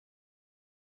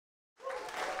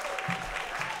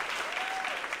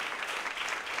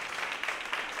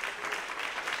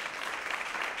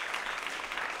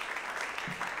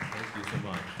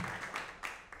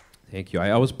Thank you.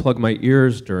 I always plug my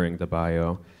ears during the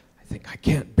bio. I think I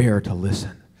can't bear to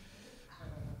listen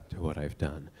to what I've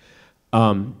done.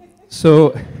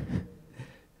 So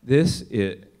this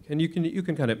is, and you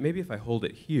can kind of, maybe if I hold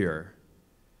it here,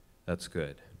 that's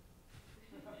good.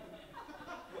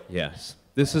 Yes,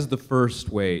 this is the first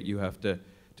way. You have to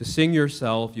sing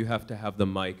yourself, you have to have the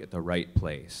mic at the right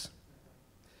place.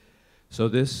 So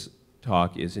this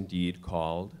talk is indeed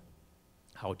called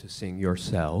How to Sing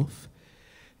Yourself.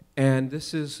 And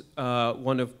this is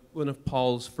one of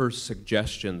Paul's first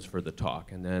suggestions for the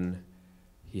talk, and then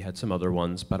he had some other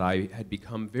ones, but I had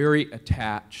become very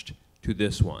attached to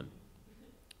this one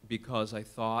because I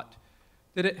thought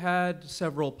that it had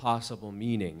several possible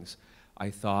meanings. I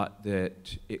thought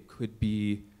that it could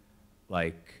be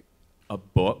like a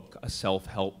book, a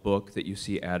self-help book that you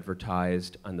see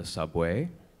advertised on the subway.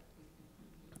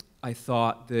 I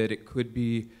thought that it could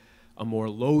be a more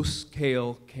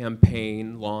low-scale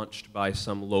campaign launched by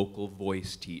some local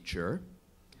voice teacher.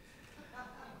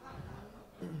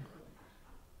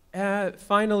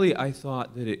 Finally, I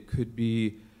thought that it could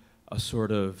be a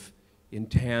sort of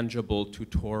intangible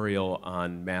tutorial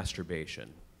on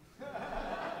masturbation.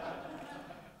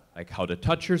 Like how to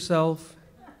touch yourself,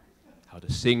 how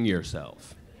to sing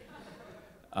yourself.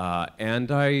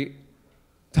 And I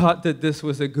thought that this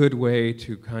was a good way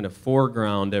to kind of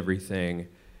foreground everything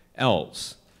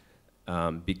else,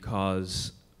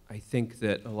 because I think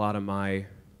that a lot of my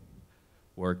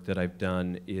work that I've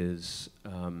done is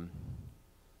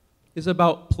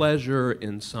about pleasure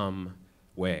in some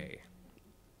way,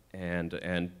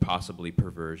 and possibly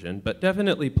perversion, but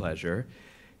definitely pleasure.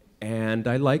 And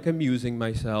I like amusing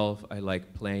myself, I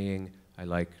like playing, I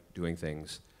like doing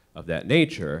things of that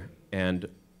nature. And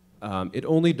it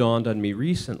only dawned on me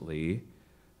recently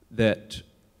that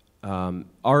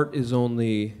art is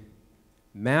only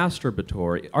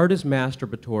masturbatory. Art is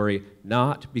masturbatory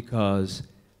not because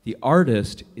the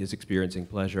artist is experiencing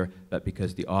pleasure, but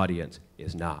because the audience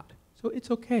is not. So it's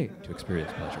okay to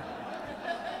experience pleasure.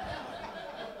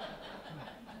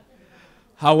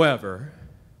 However,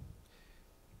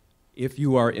 if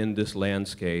you are in this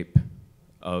landscape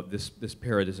of this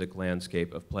paradisic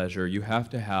landscape of pleasure, you have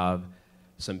to have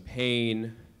some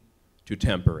pain to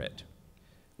temper it,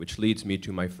 which leads me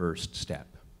to my first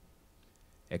step.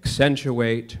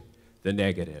 Accentuate the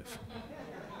negative.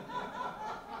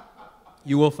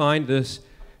 You will find this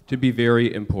to be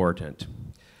very important.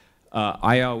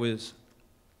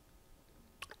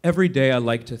 Every day I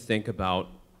like to think about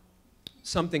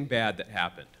something bad that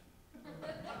happened.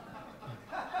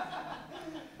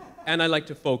 And I like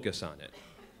to focus on it.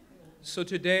 So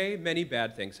today, many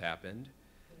bad things happened.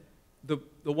 The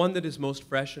one that is most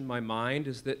fresh in my mind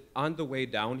is that on the way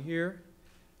down here,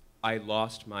 I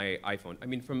lost my iPhone. I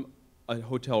mean, from a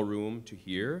hotel room to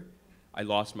here, I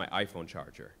lost my iPhone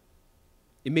charger.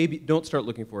 It may be, don't start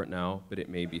looking for it now, but it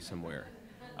may be somewhere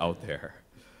out there.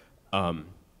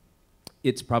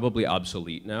 It's probably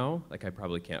obsolete now. Like I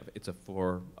probably can't, it's an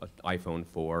iPhone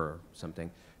 4 or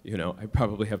something. You know, I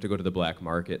probably have to go to the black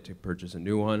market to purchase a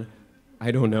new one.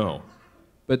 I don't know.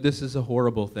 But this is a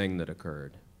horrible thing that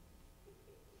occurred.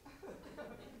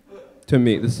 To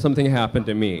me, this is something happened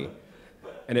to me.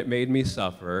 And it made me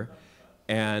suffer.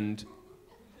 And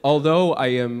although I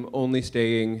am only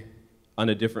staying on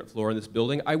a different floor in this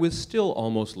building, I was still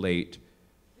almost late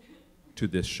to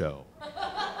this show.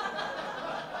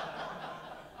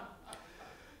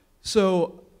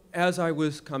 So as I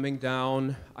was coming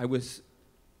down, I was,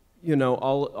 you know,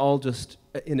 all just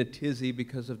in a tizzy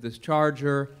because of this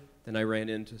charger. Then I ran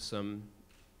into some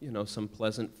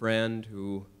pleasant friend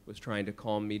who was trying to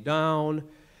calm me down.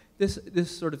 This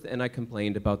sort of, and I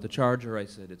complained about the charger. I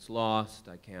said, it's lost,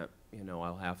 I can't, you know,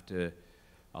 I'll have to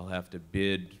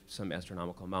bid some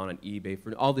astronomical amount on eBay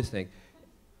for all this thing.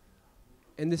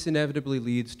 And this inevitably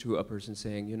leads to a person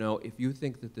saying, you know, if you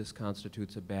think that this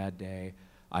constitutes a bad day,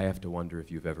 I have to wonder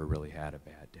if you've ever really had a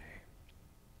bad day.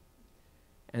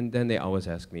 And then they always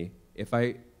ask me if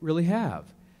I really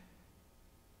have.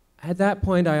 At that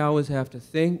point, I always have to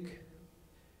think,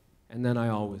 and then I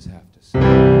always have to say.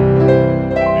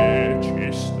 E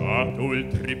c'è stato il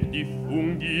trip di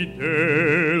funghi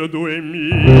del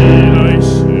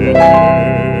 2007.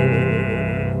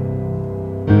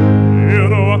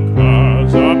 Ero a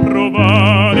casa a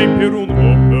provare per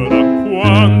un'opera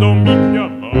quando mi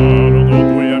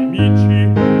chiamarono due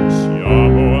amici.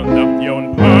 Siamo andati a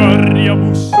un party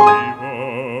abusivo.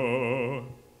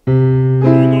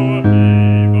 Uno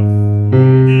aveva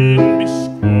funghi in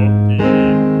biscotti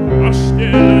a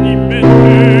stella di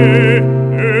mette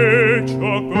e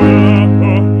cioccolato.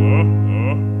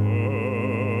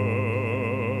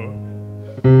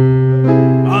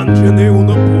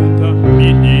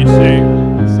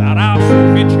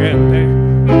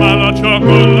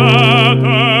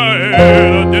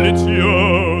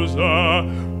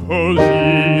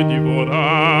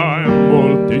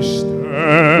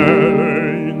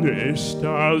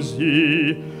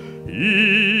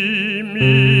 i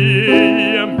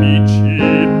miei amici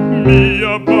mi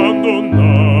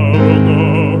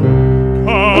abbandonarono,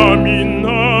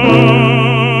 camminai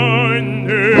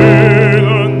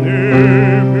nella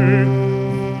neve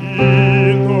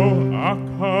fino a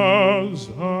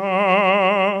casa.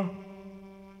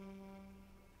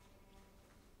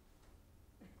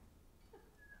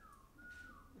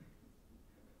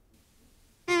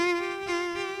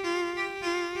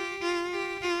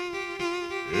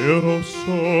 Ero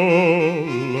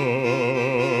sola,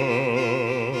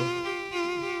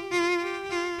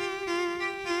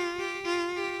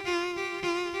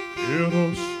 ero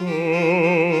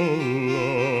sola,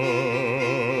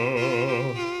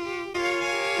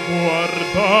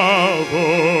 guardavo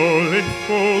le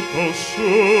foto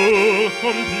sul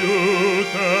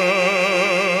computer,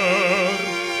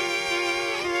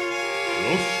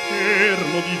 lo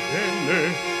schermo divenne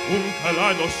un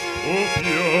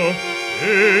caleidoscopio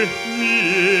e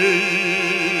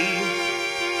miei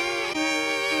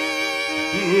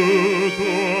tutto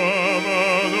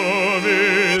amano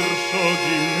verso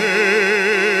di me.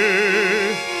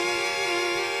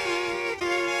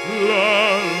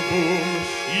 L'album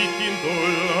si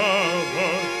titolava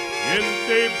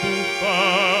Niente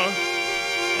buffa,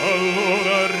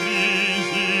 allora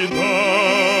risi da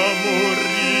morire.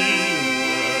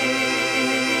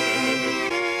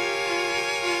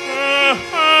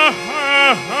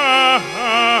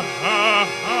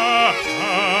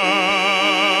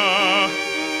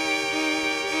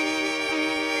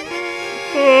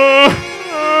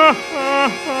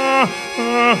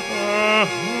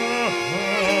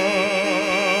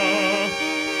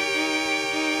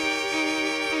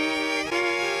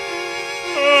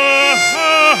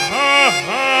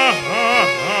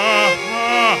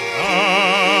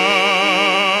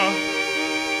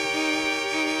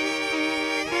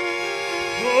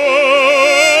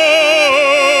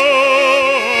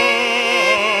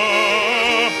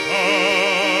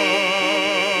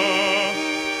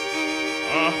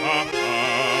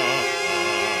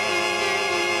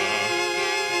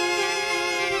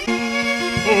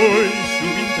 Poi su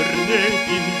internet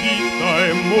invita e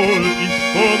molti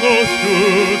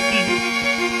sconosciuti,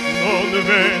 non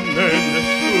venne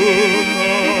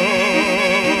nessuno.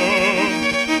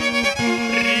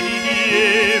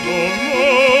 Rivivevo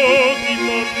molti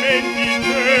momenti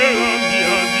della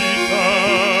mia vita,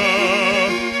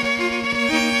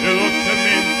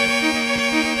 velocemente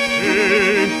e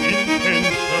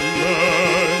intensamente.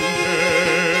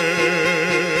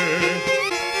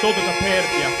 Sotto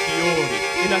taperti a fiori,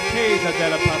 in attesa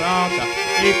della parata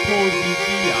e così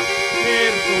via,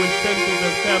 perso il senso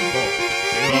del tempo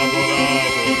e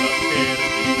lavoravo la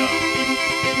perdita.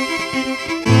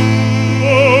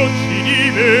 Voci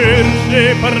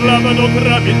diverse parlavano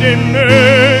tra me e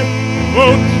me,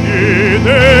 voci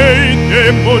dei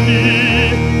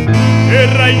demoni,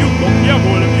 per aiuto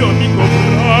chiamo il mio amico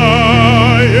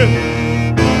Brian,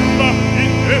 ma i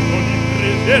demoni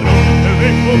presero il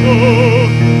telefono.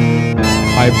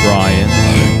 Hi, Brian.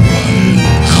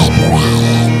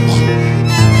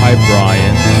 Hi,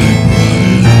 Brian.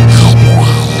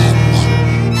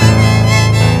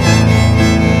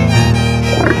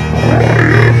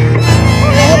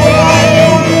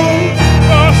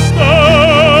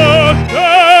 Basta,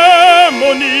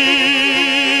 demoni!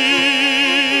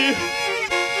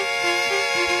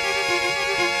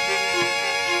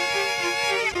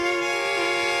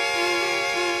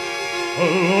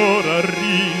 Allora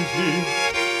risi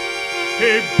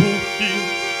e buffi.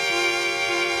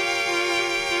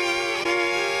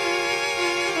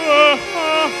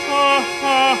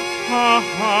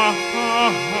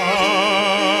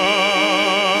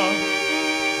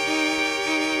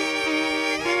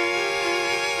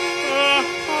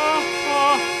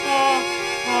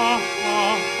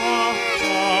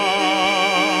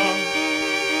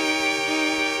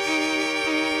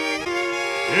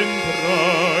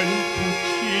 Entrai in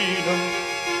cucina,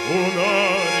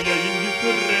 un'aria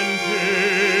indifferente,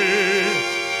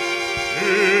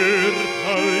 per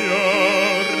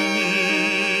tagliarmi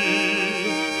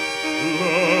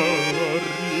la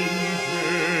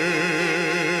laringe.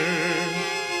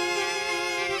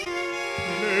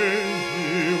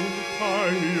 Presi un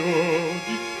paio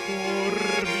di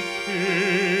forbici,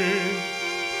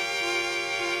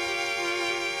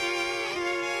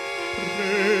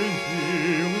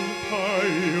 presi un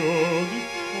paio di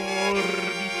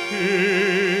forbici,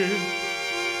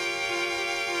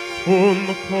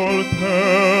 un coltello,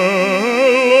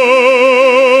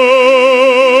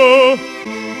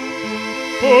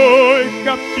 poi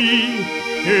capì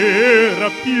che era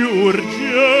più urgente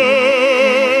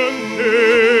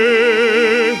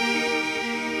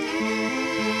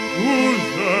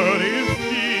usare il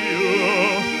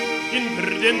filo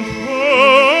interdentale,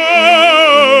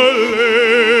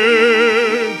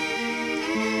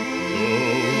 lo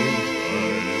usare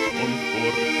con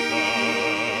forza.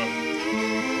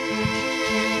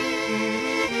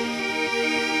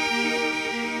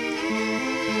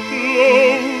 Lo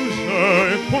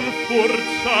usai con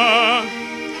forza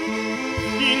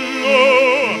fino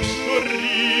a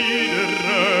sorridere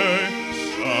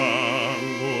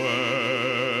sangue.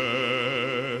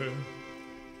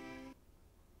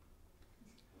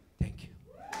 Thank you.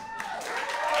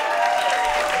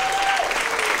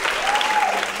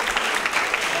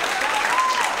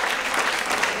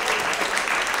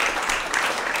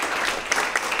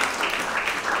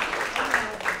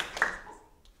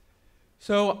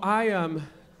 So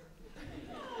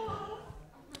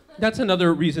that's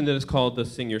another reason that it's called the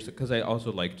Sing Yourself, because I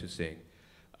also like to sing.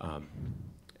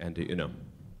 And, you know,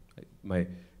 I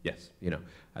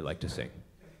like to sing.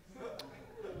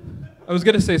 I was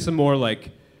going to say some more,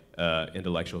 like,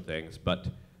 intellectual things, but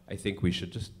I think we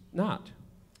should just not.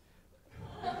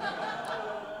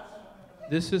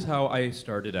 This is how I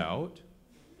started out.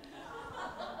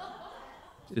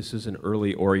 This is an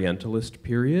early Orientalist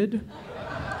period.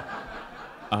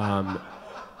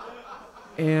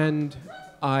 And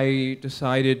I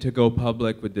decided to go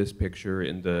public with this picture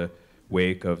in the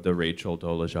wake of the Rachel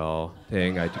Dolezal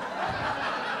thing.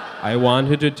 I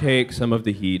wanted to take some of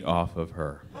the heat off of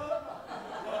her.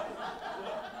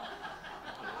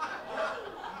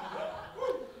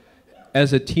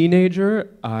 As a teenager,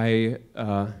 I'm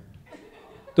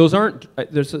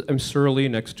surly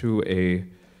next to a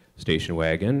station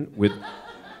wagon with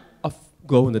a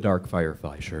glow-in-the-dark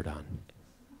Firefly shirt on.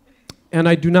 And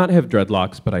I do not have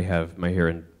dreadlocks, but I have my hair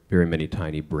in very many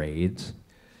tiny braids.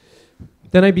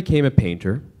 Then I became a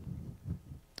painter,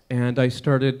 and I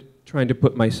started trying to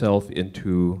put myself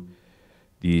into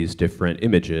these different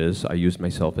images. I used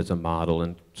myself as a model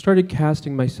and started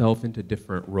casting myself into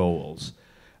different roles.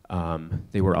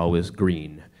 They were always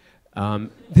green.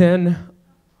 Then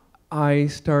I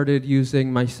started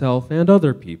using myself and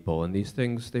other people, and these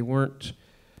things, they weren't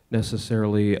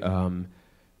necessarily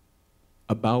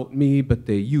about me, but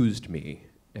they used me,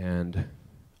 and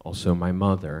also my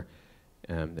mother.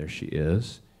 There she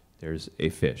is. There's a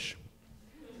fish.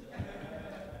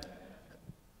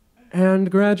 And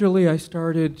gradually I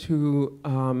started to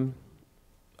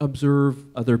observe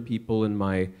other people in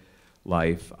my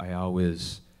life. I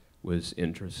always was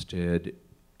interested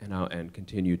and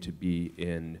continue to be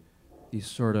in these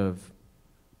sort of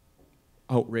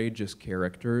outrageous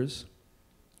characters,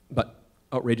 but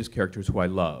outrageous characters who I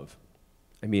love.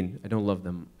 I mean, I don't love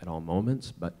them at all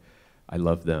moments, but I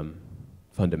love them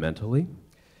fundamentally.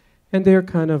 And they're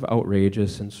kind of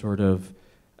outrageous and sort of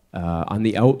on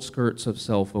the outskirts of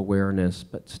self-awareness,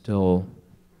 but still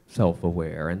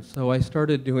self-aware. And so I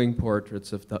started doing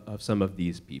portraits of some of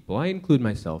these people. I include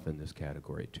myself in this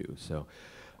category too. So,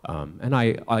 and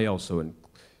I also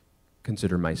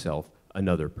consider myself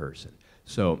another person.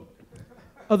 So,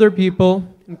 other people,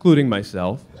 including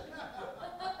myself,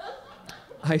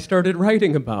 I started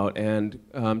writing about and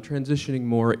transitioning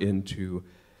more into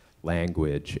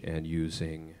language and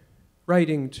using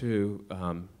writing to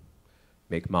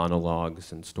make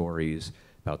monologues and stories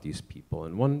about these people.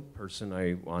 And one person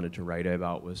I wanted to write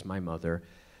about was my mother.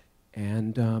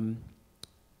 And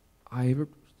I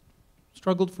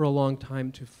struggled for a long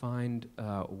time to find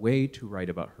a way to write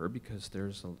about her because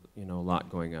there's a lot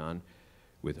going on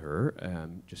with her.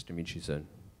 I mean, she's a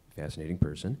fascinating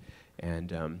person,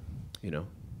 and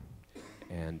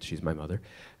and she's my mother.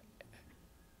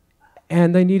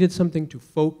 And I needed something to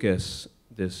focus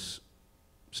this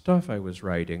stuff I was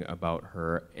writing about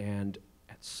her, and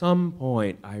at some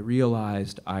point I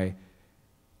realized,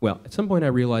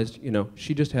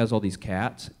 she just has all these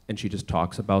cats, and she just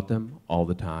talks about them all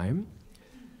the time.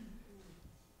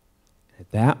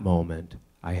 At that moment,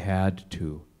 I had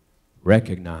to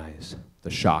recognize the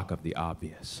shock of the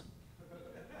obvious.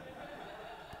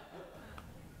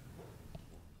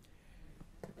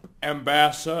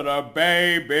 Ambassador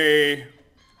baby,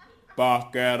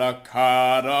 bucket of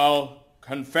cuddle,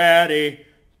 confetti,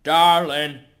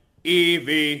 darling,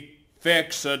 Evie,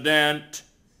 Fixodent.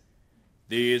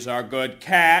 These are good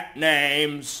cat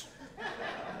names.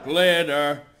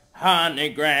 Glitter,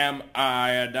 Honeygram,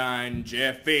 Iodine,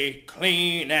 Jiffy,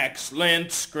 Kleenex,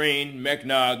 Lint Screen,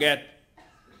 McNugget.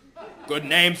 Good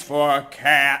names for a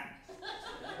cat.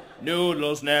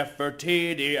 Noodles,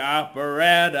 Nefertiti,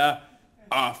 Operetta,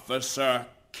 Officer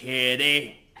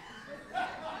Kitty.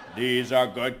 These are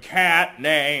good cat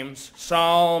names.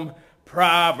 Psalm,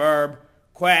 Proverb,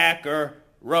 Quacker,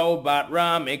 robot,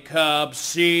 rummy, cub,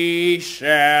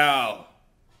 seashell.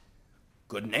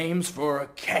 Good names for a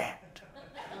cat.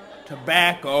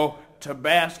 Tobacco,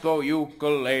 Tabasco,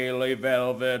 ukulele,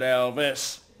 velvet,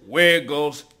 Elvis,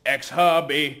 Wiggles,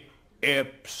 ex-hubby,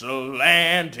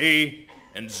 Ypsilanti,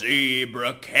 and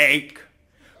zebra cake.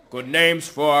 Good names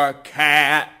for a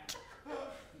cat.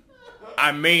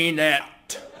 I mean it.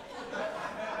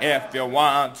 If you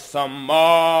want some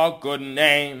more good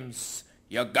names,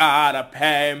 you gotta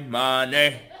pay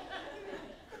money.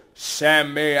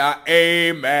 Send me an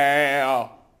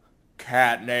email.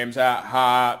 Cat names at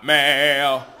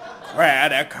Hotmail.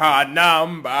 Credit card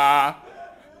number.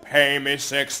 Pay me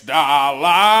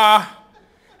 $6.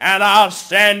 And I'll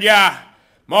send ya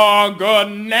more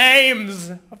good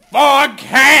names for a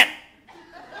cat.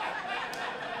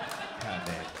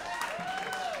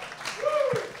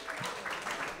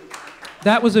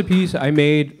 That was a piece I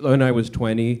made when I was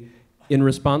 20 in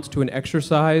response to an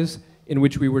exercise in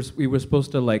which we were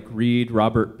supposed to like read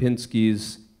Robert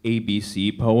Pinsky's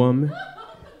ABC poem.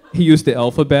 He used the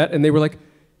alphabet, and they were like,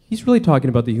 he's really talking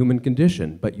about the human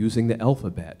condition, but using the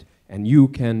alphabet, and you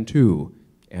can too.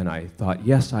 And I thought,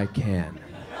 yes, I can.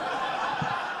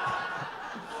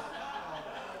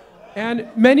 And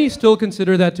many still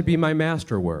consider that to be my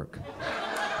masterwork.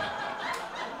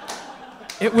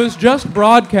 It was just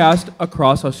broadcast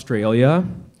across Australia.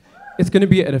 It's going to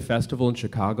be at a festival in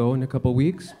Chicago in a couple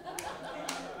weeks.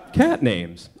 Cat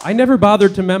names. I never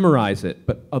bothered to memorize it,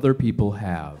 but other people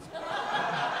have.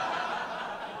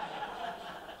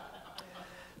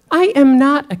 I am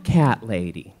not a cat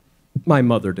lady, my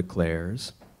mother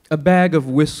declares. A bag of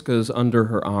Whiskas under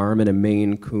her arm and a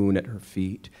Maine Coon at her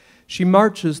feet, she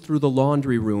marches through the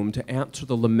laundry room to answer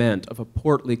the lament of a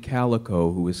portly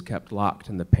calico who is kept locked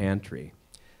in the pantry.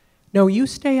 "No, you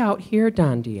stay out here,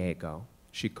 Don Diego,"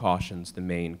 she cautions the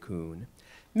Maine Coon.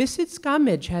 "Mrs.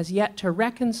 Gummidge has yet to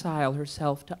reconcile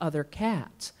herself to other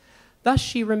cats. Thus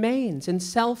she remains in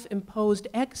self-imposed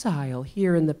exile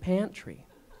here in the pantry."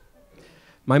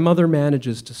 My mother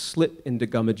manages to slip into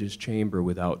Gummidge's chamber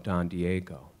without Don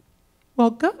Diego. "Well,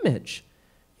 Gummidge,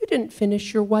 you didn't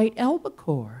finish your white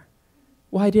albacore.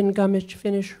 Why didn't Gummidge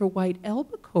finish her white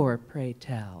albacore, pray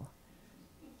tell?"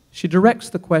 She directs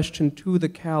the question to the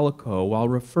calico while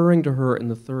referring to her in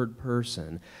the third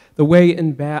person, the way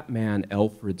in Batman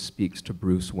Alfred speaks to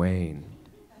Bruce Wayne.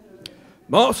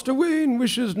 "Master Wayne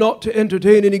wishes not to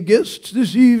entertain any guests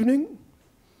this evening."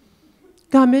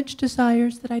 "Gummidge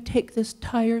desires that I take this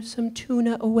tiresome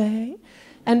tuna away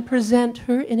and present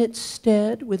her in its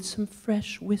stead with some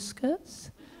fresh Whiskas?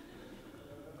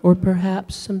 Or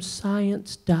perhaps some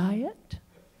science diet?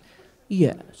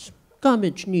 Yes,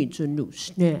 Gummidge needs a new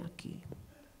snacky."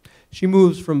 She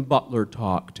moves from butler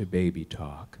talk to baby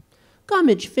talk.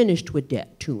 "Gummidge finished with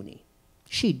that toonie.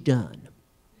 She done."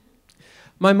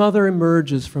 My mother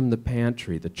emerges from the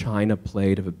pantry, the china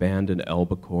plate of abandoned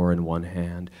albacore in one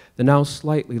hand, the now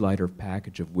slightly lighter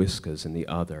package of Whiskas in the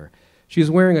other. She is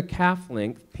wearing a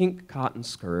calf-length pink cotton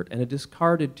skirt and a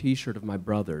discarded T-shirt of my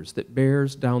brother's that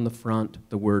bears down the front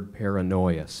the word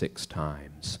paranoia 6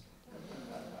 times.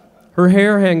 Her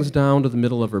hair hangs down to the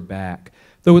middle of her back,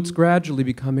 though it's gradually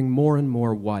becoming more and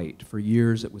more white. For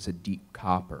years it was a deep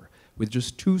copper, with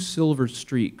just 2 silver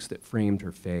streaks that framed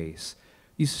her face.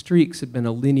 These streaks had been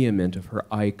a lineament of her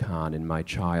icon in my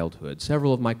childhood.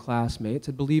 Several of my classmates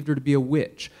had believed her to be a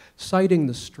witch, citing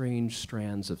the strange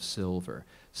strands of silver,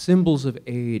 symbols of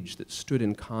age that stood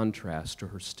in contrast to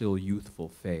her still youthful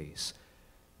face.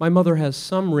 My mother has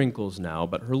some wrinkles now,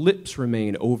 but her lips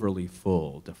remain overly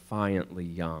full, defiantly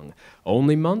young.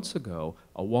 Only months ago,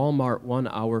 a Walmart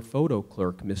 1-hour photo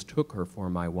clerk mistook her for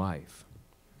my wife.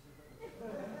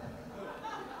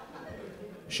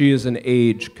 She is an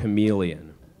age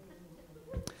chameleon.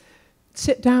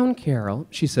 "Sit down, Carol,"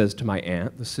 she says to my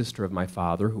aunt, the sister of my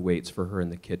father, who waits for her in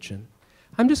the kitchen.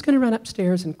 "I'm just going to run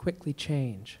upstairs and quickly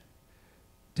change."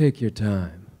 "Take your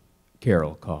time,"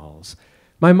 Carol calls.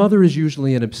 My mother is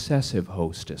usually an obsessive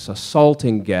hostess,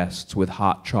 assaulting guests with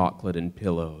hot chocolate and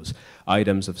pillows,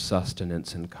 items of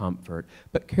sustenance and comfort,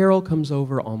 but Carol comes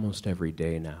over almost every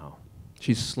day now.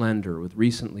 She's slender, with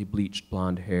recently bleached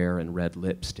blonde hair and red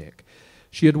lipstick.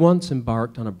 She had once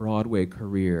embarked on a Broadway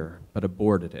career, but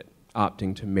aborted it,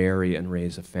 opting to marry and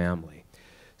raise a family.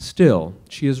 Still,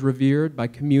 she is revered by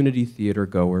community theater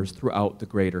goers throughout the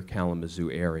greater Kalamazoo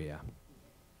area.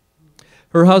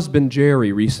 Her husband,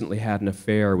 Jerry, recently had an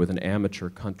affair with an amateur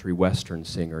country western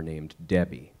singer named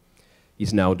Debbie.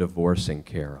 He's now divorcing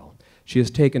Carol. She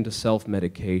has taken to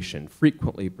self-medication,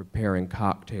 frequently preparing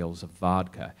cocktails of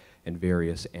vodka and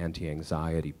various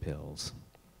anti-anxiety pills.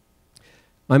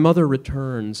 My mother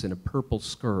returns in a purple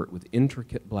skirt with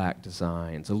intricate black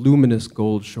designs, a luminous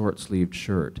gold short-sleeved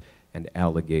shirt, and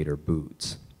alligator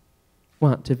boots.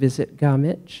 "Want to visit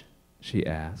Gummidge?" she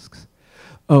asks.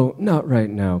 "Oh, not right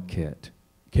now, Kit,"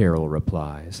 Carol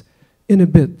replies. "In a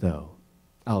bit, though.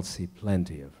 I'll see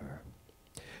plenty of her."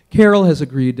 Carol has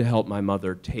agreed to help my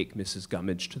mother take Mrs.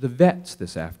 Gummidge to the vet's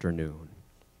this afternoon.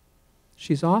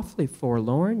 "She's awfully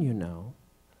forlorn, you know."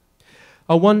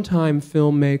 A one-time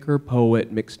filmmaker,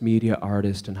 poet, mixed media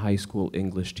artist, and high school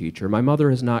English teacher, my mother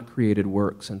has not created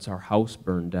work since our house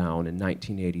burned down in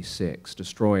 1986,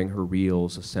 destroying her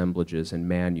reels, assemblages, and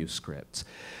manuscripts.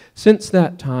 Since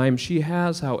that time, she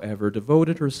has, however,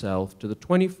 devoted herself to the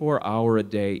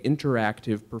 24-hour-a-day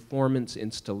interactive performance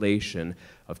installation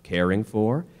of caring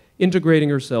for, integrating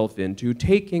herself into,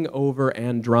 taking over,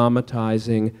 and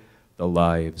dramatizing the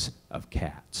lives of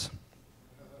cats.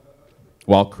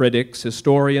 While critics,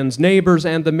 historians, neighbors,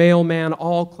 and the mailman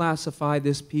all classify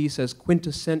this piece as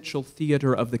quintessential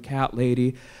theater of the cat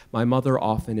lady, my mother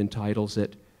often entitles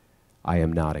it, "I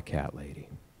Am Not a Cat Lady."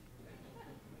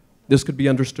 This could be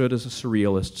understood as a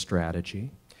surrealist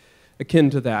strategy,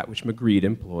 akin to that which Magritte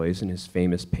employs in his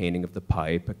famous painting of the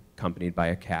pipe, accompanied by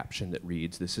a caption that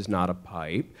reads, "This is not a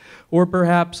pipe." Or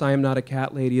perhaps I Am Not a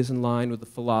Cat Lady is in line with the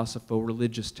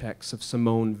philosopho-religious texts of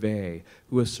Simone Weil,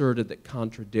 who asserted that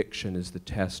contradiction is the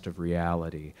test of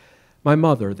reality. My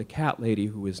mother, the cat lady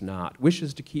who is not,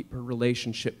 wishes to keep her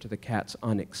relationship to the cats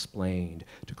unexplained,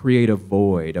 to create a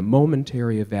void, a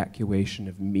momentary evacuation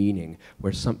of meaning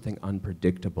where something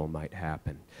unpredictable might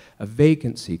happen. A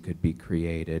vacancy could be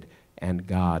created, and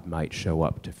God might show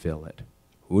up to fill it.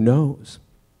 Who knows?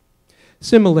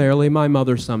 Similarly, my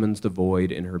mother summons the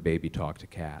void in her Baby Talk to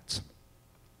Cats.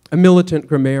 A militant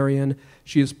grammarian,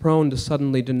 she is prone to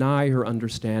suddenly deny her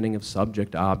understanding of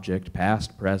subject-object,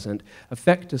 past-present,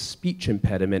 affect a speech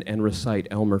impediment, and recite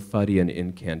Elmer Fuddyan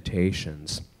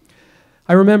incantations.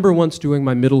 I remember once doing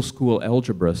my middle school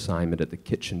algebra assignment at the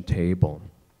kitchen table,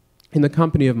 in the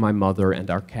company of my mother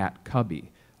and our cat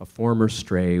Cubby, a former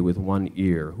stray with one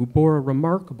ear, who bore a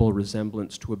remarkable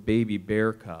resemblance to a baby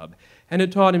bear cub, and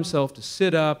had taught himself to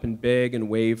sit up and beg and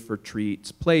wave for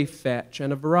treats, play fetch,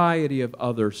 and a variety of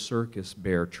other circus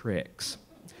bear tricks.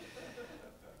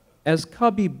 As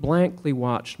Cubby blankly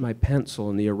watched my pencil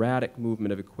in the erratic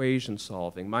movement of equation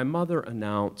solving, my mother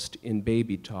announced in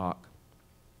baby talk,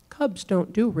 "Cubs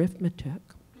don't do arithmetic."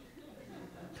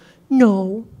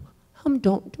 "No,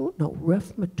 don't do no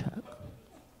arithmetic."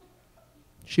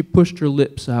 She pushed her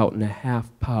lips out in a half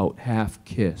pout, half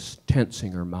kiss,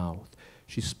 tensing her mouth.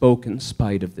 She spoke in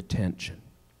spite of the tension.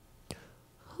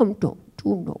 Don't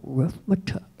do no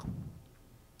arithmetic.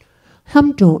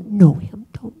 Don't do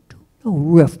no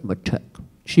arithmetic,"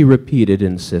 she repeated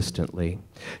insistently.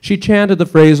 She chanted the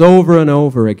phrase over and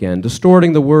over again,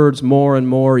 distorting the words more and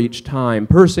more each time,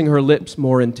 pursing her lips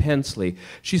more intensely.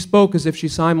 She spoke as if she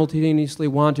simultaneously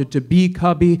wanted to be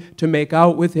Cubby, to make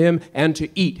out with him, and to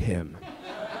eat him.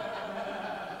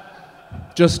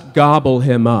 Just gobble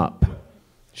him up.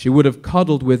 She would have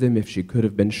cuddled with him if she could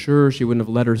have been sure she wouldn't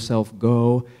have let herself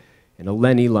go in a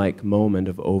Lenny-like moment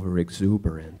of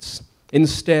overexuberance.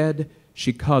 Instead,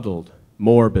 she cuddled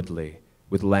morbidly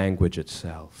with language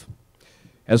itself.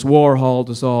 As Warhol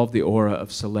dissolved the aura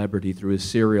of celebrity through his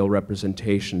serial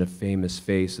representation of famous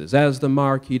faces, as the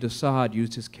Marquis de Sade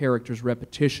used his character's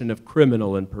repetition of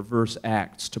criminal and perverse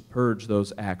acts to purge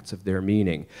those acts of their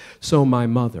meaning, so my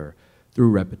mother, through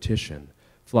repetition,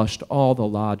 flushed all the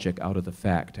logic out of the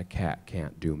fact a cat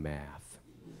can't do math.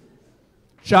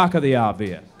 Shock of the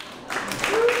obvious.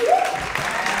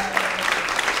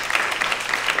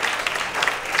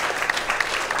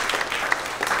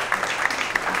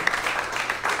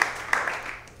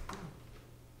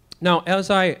 Now, as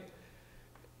I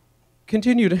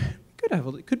continued,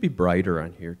 it could be brighter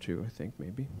on here too, I think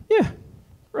maybe. Yeah,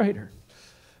 brighter.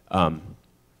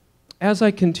 As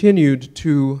I continued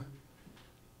to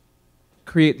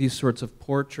create these sorts of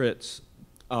portraits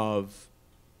of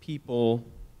people,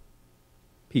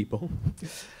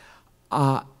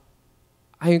 I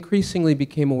increasingly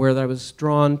became aware that I was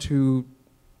drawn to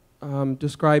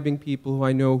describing people who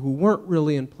I know who weren't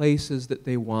really in places that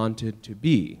they wanted to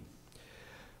be.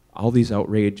 All these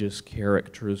outrageous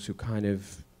characters who kind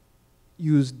of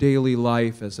used daily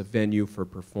life as a venue for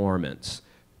performance.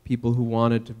 People who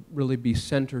wanted to really be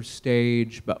center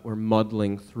stage but were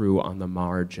muddling through on the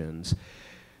margins.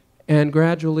 And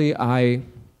gradually I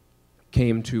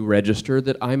came to register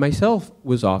that I myself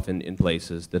was often in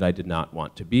places that I did not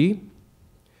want to be,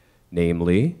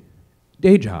 namely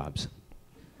day jobs.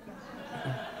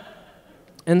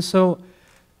 And so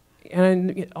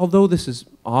And although this is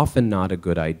often not a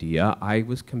good idea, I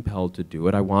was compelled to do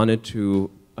it. I wanted to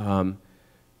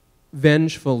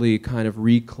vengefully kind of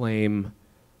reclaim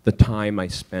the time I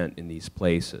spent in these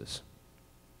places.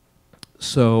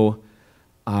 So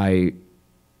I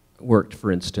worked,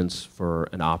 for instance, for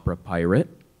an opera pirate.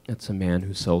 It's a man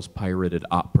who sells pirated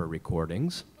opera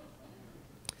recordings.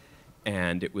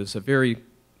 And it was there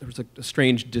was a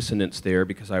strange dissonance there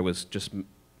because I was just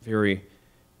very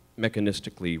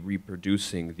mechanistically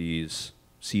reproducing these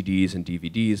CDs and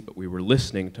DVDs, but we were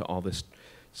listening to all this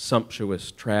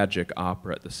sumptuous, tragic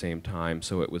opera at the same time,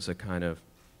 so it was a kind of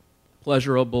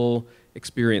pleasurable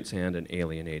experience and an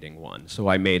alienating one. So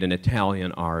I made an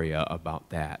Italian aria about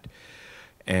that.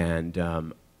 And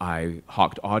I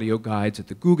hawked audio guides at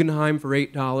the Guggenheim for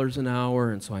 $8 an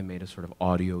hour, and so I made a sort of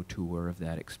audio tour of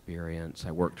that experience.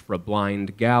 I worked for a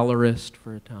blind gallerist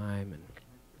for a time and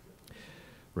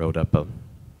wrote up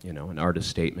an artist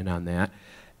statement on that.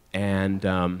 And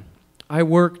I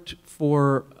worked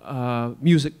for a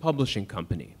music publishing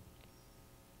company.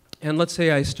 And let's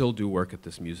say I still do work at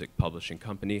this music publishing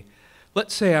company.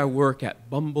 Let's say I work at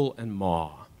Bumble and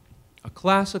Maw, a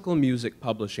classical music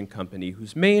publishing company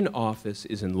whose main office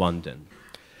is in London.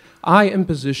 I am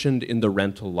positioned in the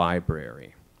rental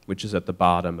library, which is at the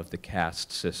bottom of the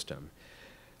caste system.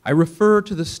 I refer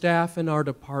to the staff in our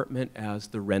department as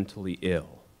the rentally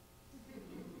ill.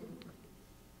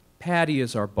 Patty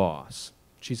is our boss.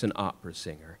 She's an opera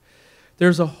singer.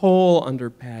 There's a hole under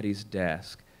Patty's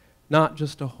desk, not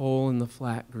just a hole in the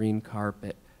flat green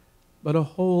carpet, but a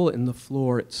hole in the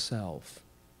floor itself.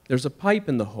 There's a pipe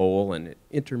in the hole, and it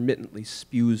intermittently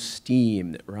spews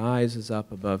steam that rises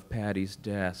up above Patty's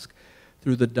desk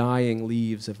through the dying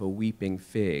leaves of a weeping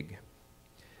fig.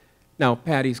 Now,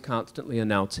 Patty's constantly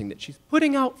announcing that she's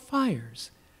putting out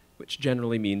fires, which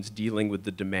generally means dealing with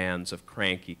the demands of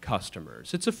cranky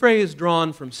customers. It's a phrase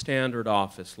drawn from standard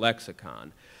office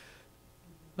lexicon.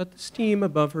 But the steam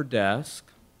above her desk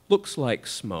looks like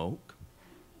smoke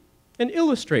and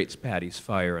illustrates Patty's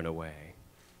fire in a way,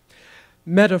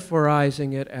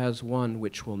 metaphorizing it as one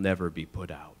which will never be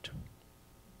put out.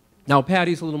 Now,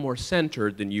 Patty's a little more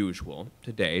centered than usual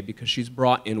today because she's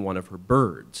brought in one of her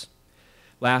birds.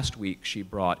 Last week, she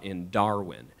brought in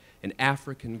Darwin, an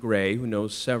African gray who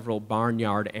knows several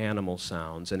barnyard animal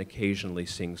sounds and occasionally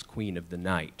sings Queen of the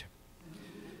Night.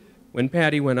 When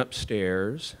Patty went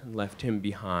upstairs and left him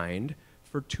behind,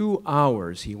 for 2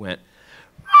 hours he went,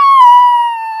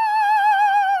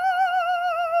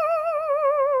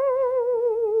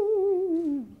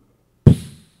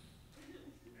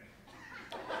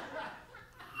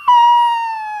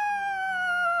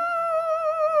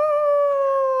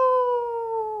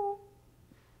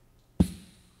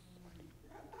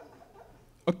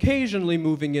 occasionally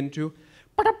moving into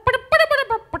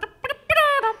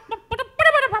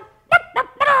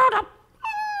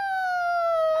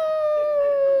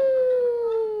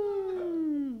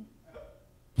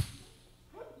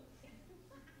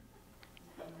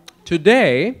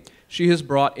Today, she has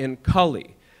brought in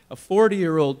Cully, a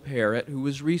 40-year-old parrot who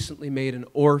was recently made an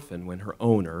orphan when her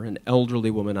owner, an elderly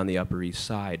woman on the Upper East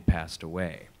Side, passed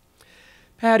away.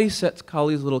 Patty sets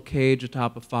Cully's little cage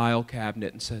atop a file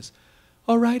cabinet and says,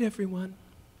 "All right, everyone,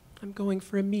 I'm going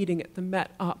for a meeting at the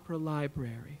Met Opera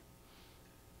Library.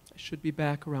 I should be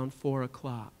back around 4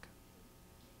 o'clock.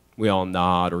 We all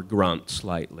nod or grunt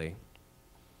slightly.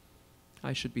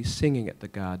 I should be singing at the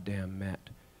goddamn Met,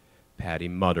 Patty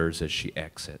mutters as she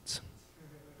exits.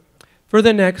 For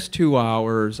the next 2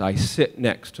 hours, I sit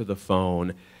next to the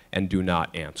phone and do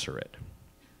not answer it.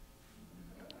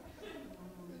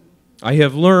 I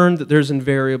have learned that there's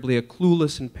invariably a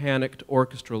clueless and panicked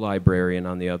orchestra librarian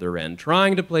on the other end,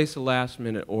 trying to place a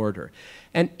last-minute order,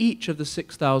 and each of the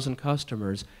 6,000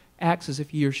 customers acts as if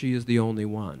he or she is the only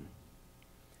one.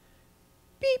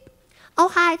 Beep. Oh,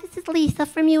 hi, this is Lisa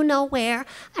from you-know-where.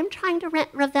 I'm trying to rent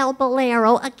Ravel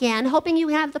Bolero again, hoping you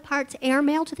have the parts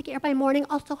airmailed to the Gear by morning,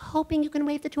 also hoping you can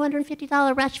waive the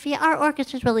 $250 rush fee. Our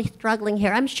orchestra's really struggling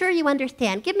here. I'm sure you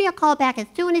understand. Give me a call back as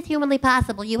soon as humanly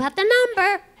possible. You have the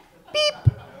number.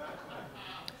 Beep.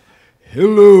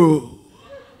 Hello.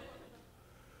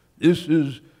 This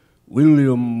is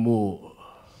William Moore.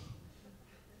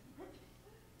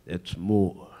 That's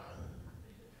Moore.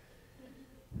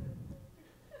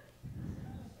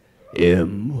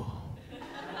 M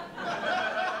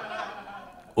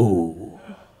O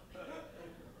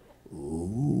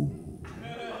O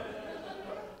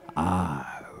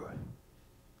R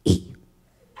E.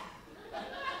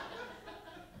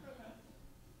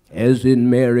 As in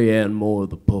Mary Ann Moore,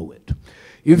 the poet.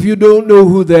 If you don't know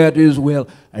who that is, well,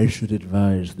 I should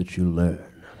advise that you learn.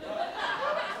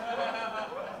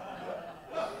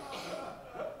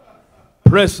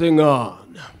 pressing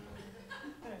on.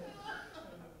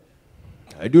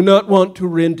 I do not want to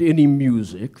rent any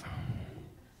music,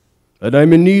 but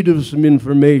I'm in need of some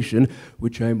information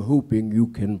which I'm hoping you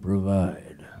can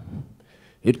provide.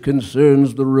 It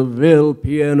concerns the Ravel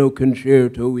Piano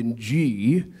Concerto in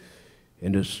G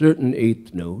and a certain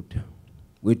eighth note,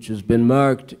 which has been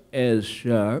marked as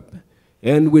sharp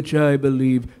and which I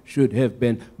believe should have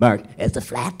been marked as a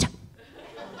flat.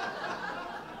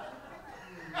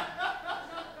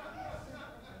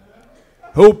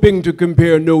 Hoping to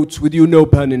compare notes with you, no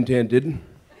pun intended,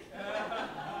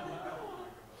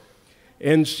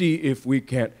 and see if we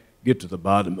can't get to the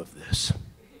bottom of this.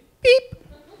 Beep.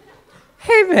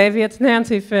 Hey, baby, it's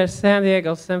Nancy Fish, San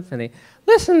Diego Symphony.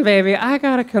 Listen, baby, I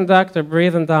got a conductor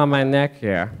breathing down my neck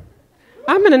here.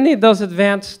 I'm going to need those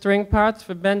advanced string parts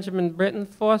for Benjamin Britten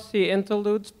 4C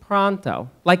interludes pronto,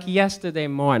 like yesterday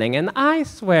morning. And I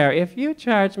swear, if you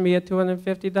charge me a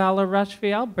 $250 rush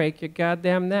fee, I'll break your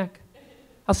goddamn neck.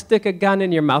 I'll stick a gun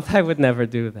in your mouth. I would never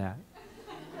do that.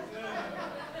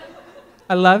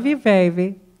 I love you,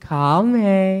 baby. Call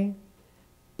me.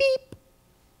 Beep.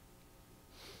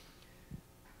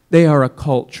 They are a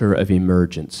culture of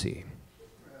emergency.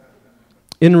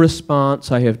 In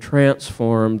response, I have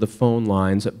transformed the phone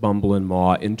lines at Bumble and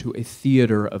Maw into a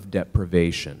theater of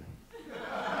deprivation.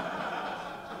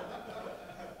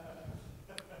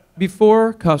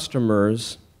 Before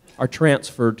customers are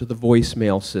transferred to the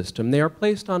voicemail system, they are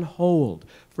placed on hold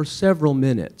for several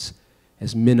minutes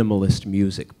as minimalist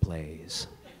music plays.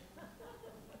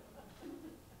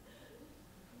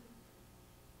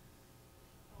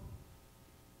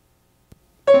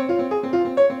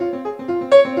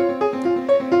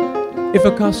 If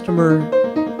a customer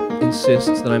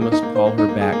insists that I must call her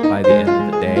back by the end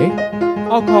of the day,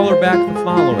 I'll call her back the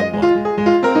following one.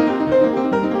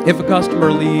 If a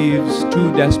customer leaves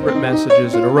 2 desperate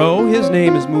messages in a row, his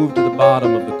name is moved to the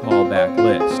bottom of the callback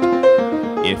list.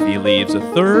 If he leaves a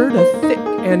third, a thick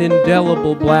and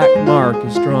indelible black mark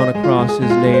is drawn across his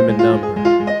name and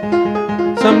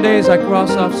number. Some days I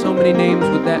cross off so many names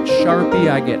with that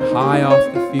Sharpie I get high off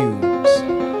the fumes.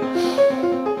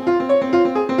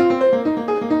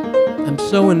 I'm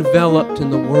so enveloped in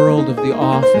the world of the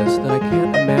office that I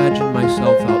can't imagine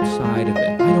myself outside of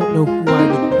it. I don't know who I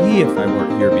would be if I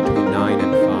weren't here between 9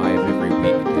 and 5 every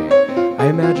weekday. I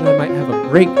imagine I might have a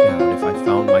breakdown if I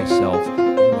found myself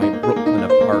in my Brooklyn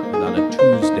apartment on a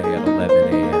Tuesday at 11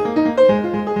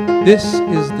 a.m. This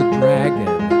is the dragon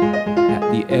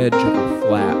at the edge of a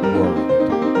flat world.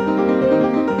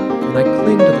 And I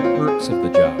cling to the perks of the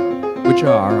job, which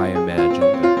are, I imagine,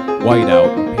 the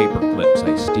whiteout and paper clips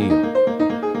I steal.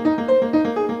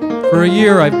 For a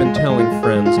year, I've been telling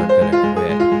friends I'm going to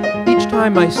quit. Each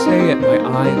time I say it, my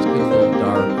eyes get a little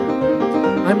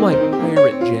darker. I'm like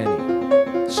Pirate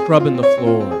Jenny, scrubbing the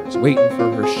floors, waiting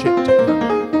for her shit to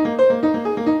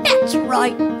come. That's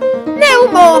right.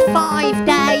 No more 5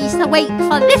 days to wait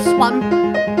for this one.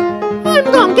 I'm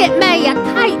gonna get me a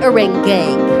catering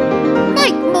gig.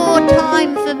 Make more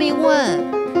time for me work.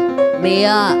 Me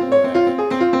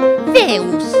artwork.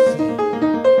 They'll see.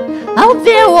 Oh,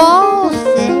 they'll all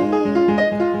see.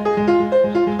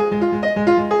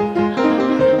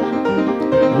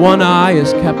 One eye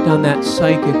is kept on that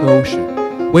psychic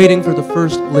ocean, waiting for the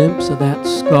first glimpse of that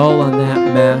skull on that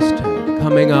masthead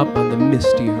coming up on the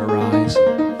misty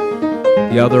horizon.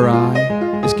 The other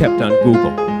eye is kept on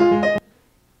Google.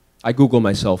 I Google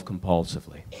myself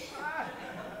compulsively,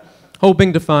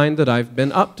 hoping to find that I've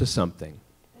been up to something,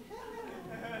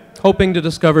 hoping to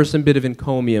discover some bit of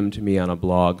encomium to me on a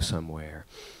blog somewhere.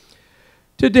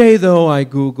 Today, though, I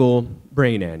Google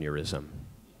brain aneurysm.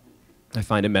 I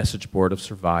find a message board of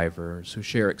survivors who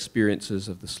share experiences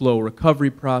of the slow recovery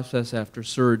process after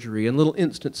surgery and little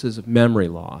instances of memory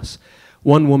loss.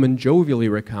 One woman jovially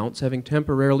recounts having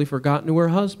temporarily forgotten who her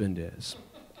husband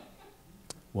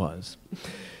was.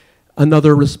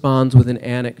 Another responds with an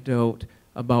anecdote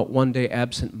about one day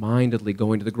absent-mindedly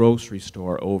going to the grocery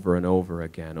store over and over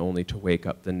again, only to wake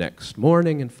up the next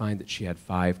morning and find that she had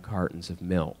 5 cartons of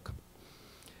milk.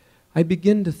 I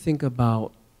begin to think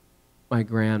about my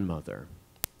grandmother,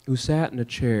 who sat in a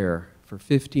chair for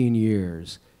 15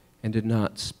 years and did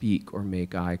not speak or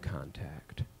make eye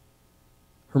contact.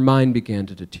 Her mind began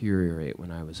to deteriorate when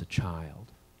I was a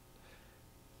child.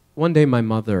 One day my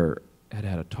mother had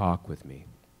a talk with me.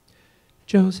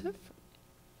 Joseph,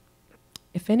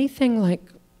 if anything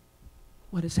like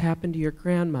what has happened to your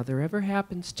grandmother ever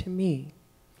happens to me,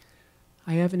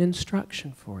 I have an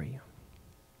instruction for you.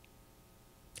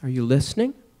 Are you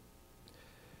listening?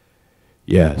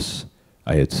 Yes,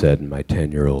 I had said in my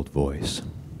 10-year-old voice.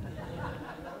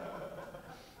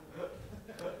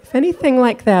 If anything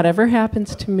like that ever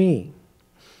happens to me,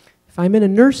 if I'm in a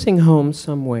nursing home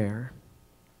somewhere,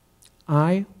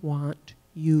 I want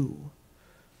you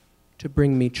to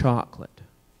bring me chocolate.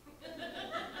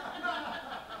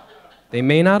 They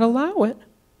may not allow it,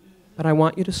 but I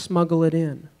want you to smuggle it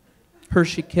in.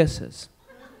 Hershey Kisses.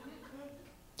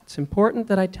 It's important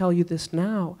that I tell you this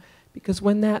now, because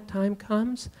when that time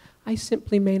comes, I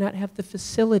simply may not have the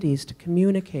facilities to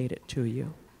communicate it to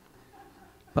you.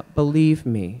 But believe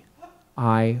me,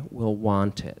 I will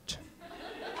want it.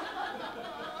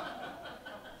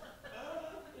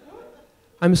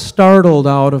 I'm startled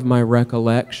out of my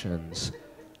recollections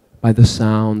by the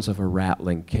sounds of a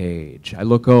rattling cage. I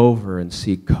look over and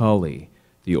see Cully,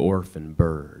 the orphan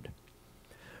bird.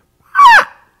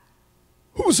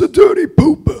 Who's a dirty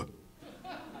pooper?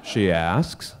 She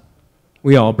asks.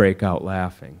 We all break out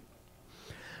laughing.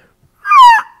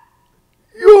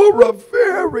 You're a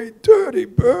very dirty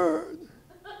bird.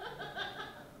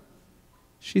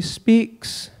 She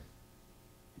speaks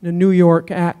in a New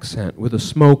York accent with a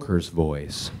smoker's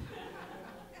voice.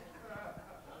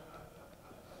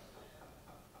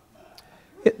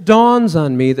 It dawns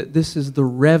on me that this is the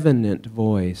revenant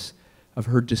voice of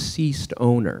her deceased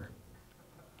owner.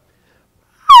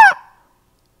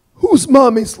 Who's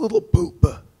Mommy's little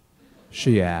pooper?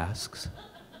 She asks.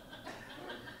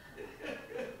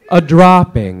 A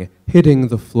dropping hitting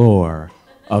the floor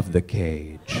of the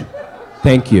cage.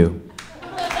 Thank you.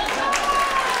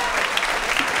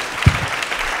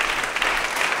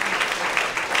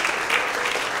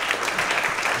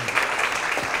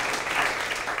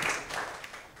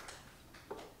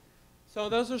 So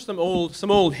those are some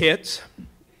old hits,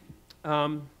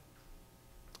 and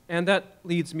that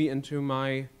leads me into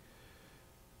my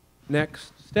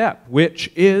next step, which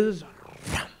is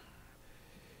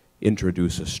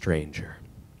introduce a stranger.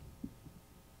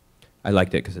 I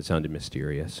liked it because it sounded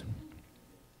mysterious.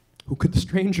 Who could the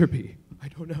stranger be? I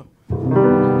don't know.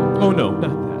 Oh no, not that.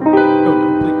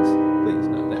 No, please,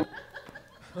 not that.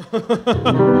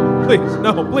 Please,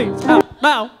 no, please,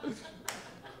 no.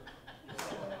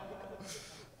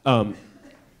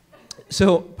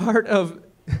 So part of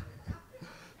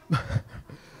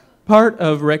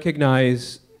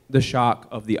recognize the shock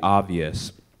of the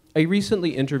obvious. I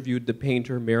recently interviewed the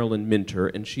painter Marilyn Minter,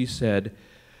 and she said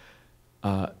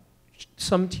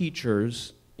some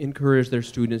teachers encourage their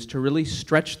students to really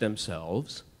stretch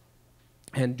themselves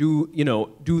and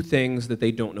do things that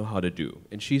they don't know how to do.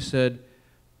 And she said,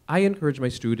 I encourage my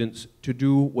students to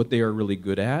do what they are really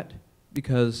good at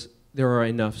because there are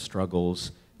enough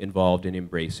struggles involved in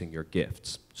embracing your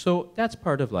gifts. So that's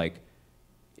part of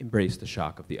embrace the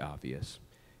shock of the obvious.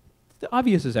 The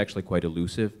obvious is actually quite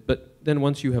elusive, but then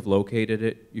once you have located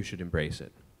it, you should embrace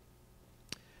it.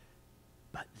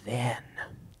 But then,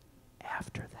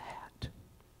 after that,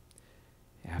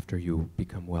 after you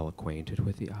become well acquainted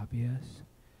with the obvious,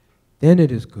 then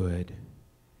it is good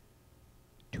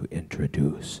to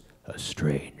introduce a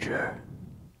stranger.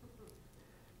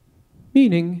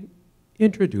 Meaning,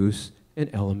 introduce an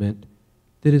element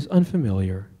that is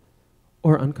unfamiliar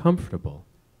or uncomfortable.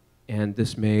 And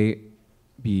this may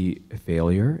be a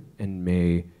failure and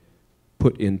may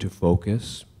put into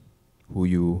focus who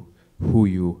you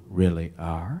really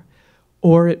are,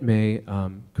 or it may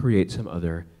create some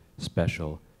other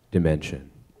special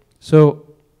dimension. So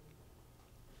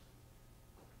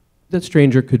that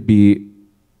stranger could be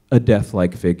a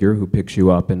death-like figure who picks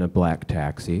you up in a black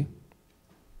taxi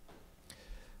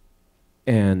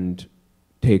and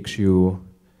takes you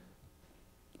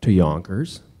to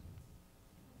Yonkers,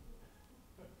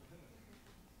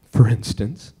 for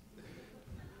instance.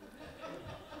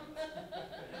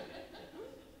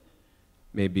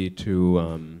 Maybe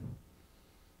to,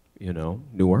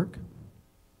 Newark.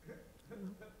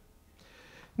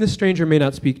 This stranger may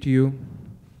not speak to you.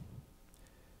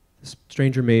 This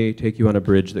stranger may take you on a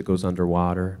bridge that goes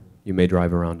underwater. You may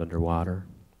drive around underwater.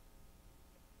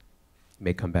 You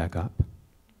may come back up.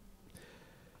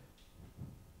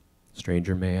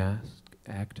 Stranger may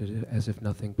act as if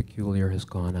nothing peculiar has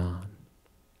gone on.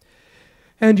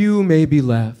 And you may be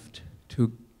left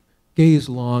to gaze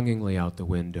longingly out the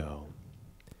window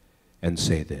and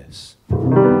say this.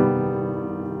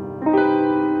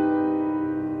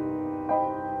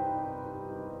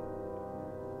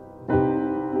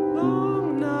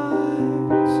 Long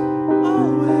nights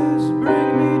always bring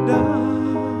me down.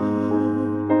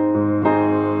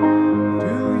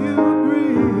 Do you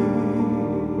agree?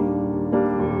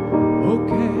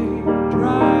 Okay,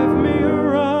 drive me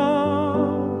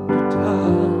around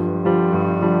town.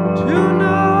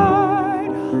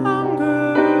 Tonight,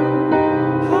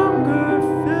 hunger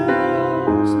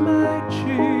fills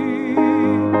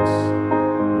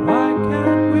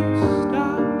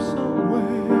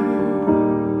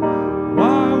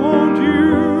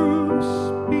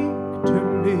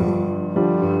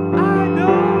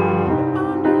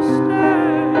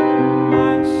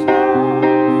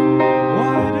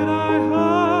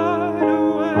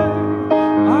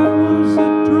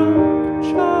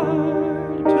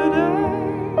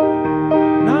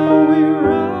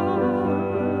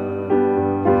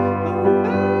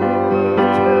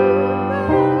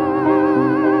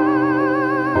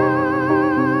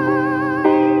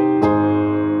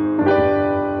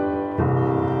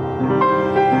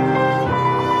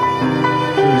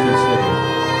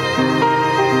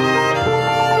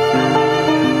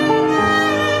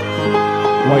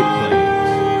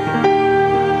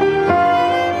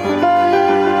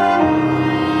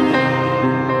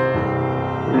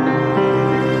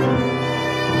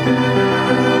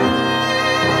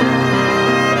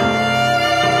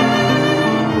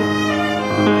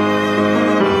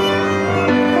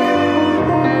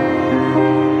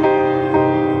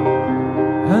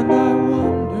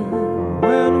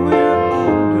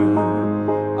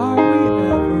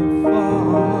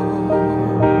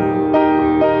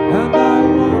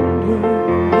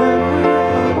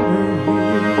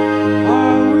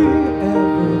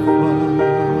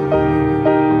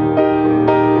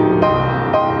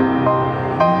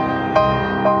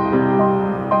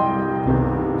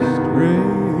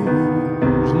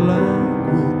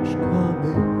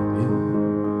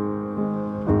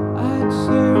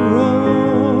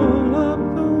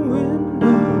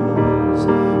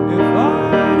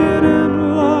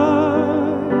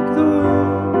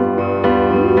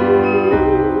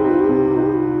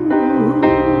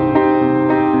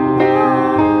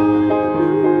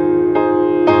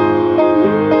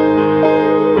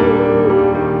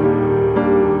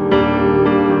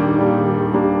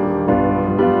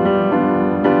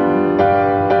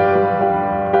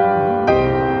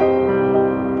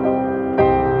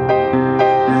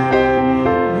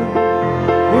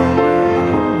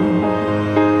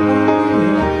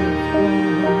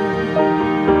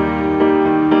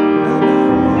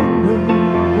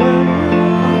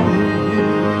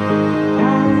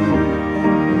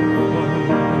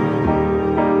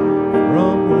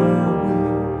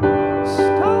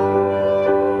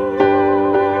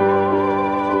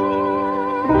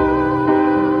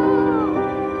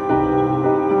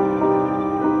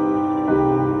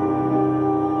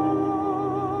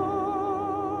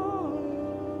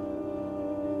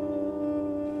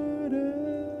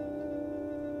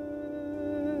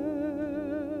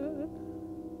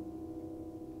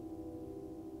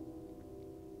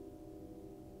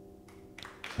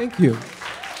Thank you.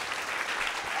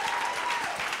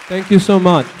 Thank you so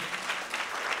much.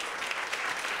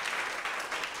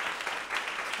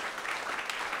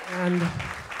 And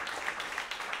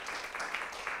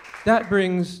that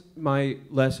brings my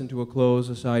lesson to a close,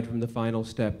 aside from the final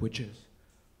step, which is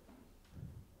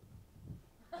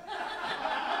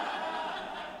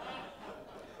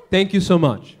thank you so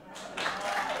much.